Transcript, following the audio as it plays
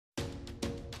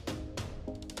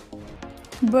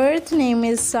Birth name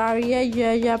is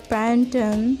Yaya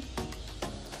Panton.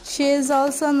 She is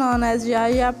also known as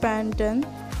Yaya Panton.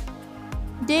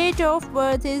 Date of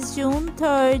birth is June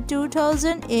 3rd,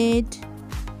 2008.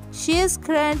 She is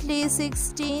currently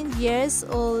 16 years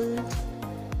old.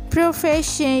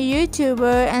 Profession: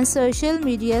 YouTuber and social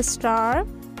media star.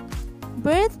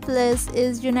 Birthplace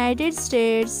is United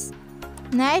States.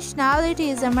 Nationality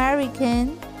is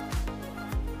American.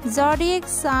 Zodiac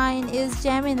sign is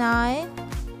Gemini.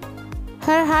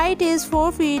 Her height is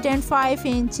 4 feet and 5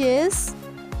 inches.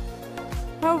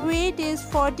 Her weight is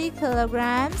 40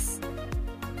 kilograms.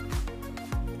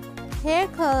 Hair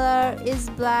color is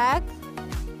black.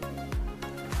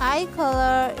 Eye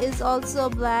color is also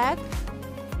black.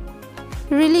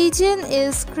 Religion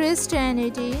is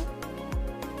Christianity.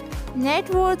 Net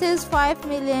worth is $5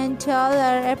 million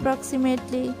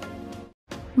approximately.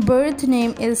 Birth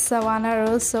name is Savannah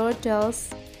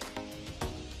Labrant.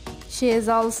 She is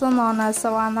also known as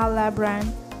Savannah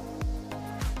Labrant.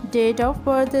 Date of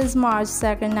birth is March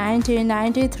 2nd,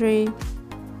 1993.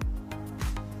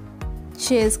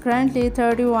 She is currently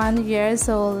 31 years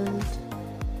old.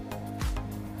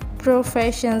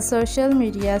 Profession: social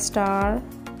media star.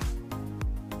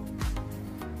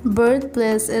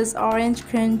 Birthplace is Orange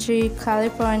County,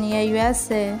 California,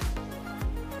 USA.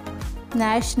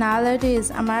 Nationality is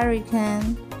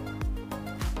American.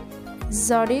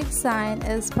 Zodiac sign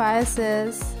is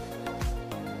Pisces.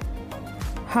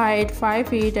 Height 5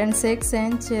 feet and 6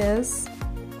 inches.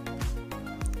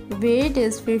 Weight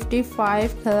is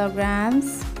 55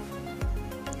 kilograms.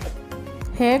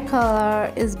 Hair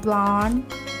color is blonde.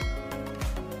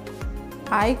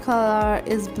 Eye color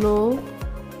is blue.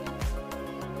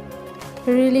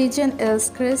 Religion is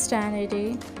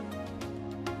Christianity.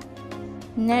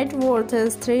 Net worth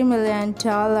is $3 million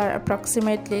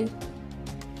approximately.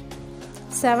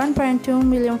 7.2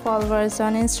 million followers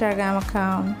on Instagram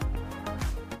account.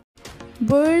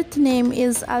 Birth name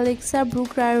is Lexi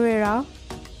Rivera.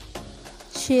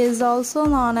 She is also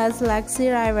known as Lexi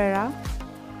Rivera.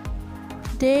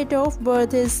 Date of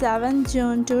birth is 7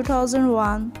 June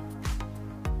 2001.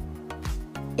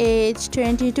 Age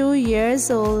 22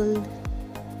 years old.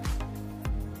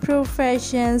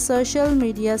 Profession: social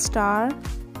media star.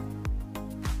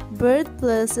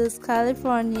 Birthplace is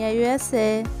California,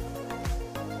 USA.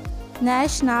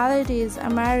 Nationality is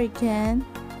American.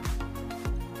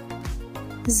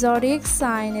 Zodiac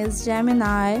sign is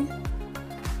Gemini.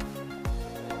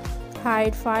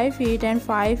 Height 5 feet and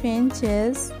 5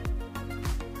 inches.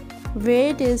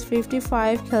 Weight is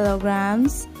 55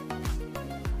 kilograms.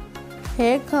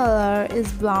 Hair color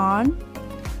is blonde.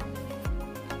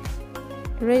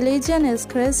 Religion is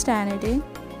Christianity.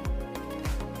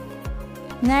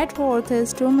 Net worth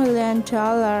is $2 million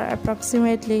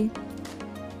approximately.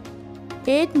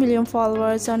 8 million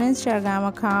followers on Instagram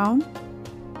account.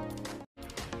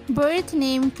 Birth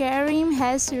name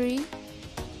Keemokazi.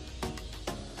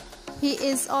 He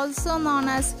is also known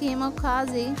as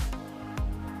Keemokazi.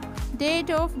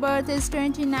 Date of birth is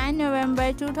 29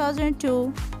 November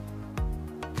 2002.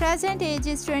 Present age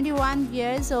is 21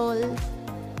 years old.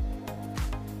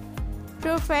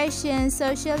 Profession: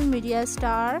 social media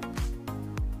star.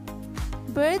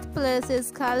 Birthplace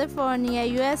is California,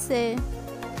 USA.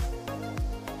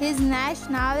 His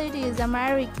nationality is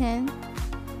American.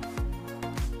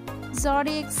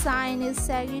 Zodiac sign is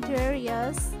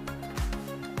Sagittarius.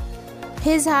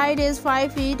 His height is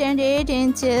 5 feet and 8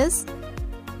 inches.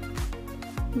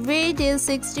 Weight is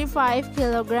 65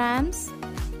 kilograms.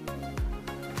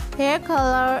 Hair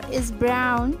color is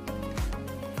brown.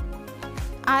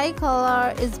 Eye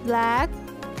color is black.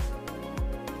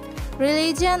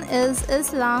 Religion is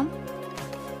Islam.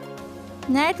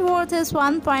 Net worth is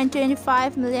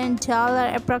 $1.25 million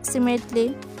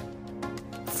approximately.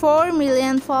 4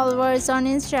 million followers on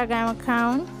Instagram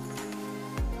account.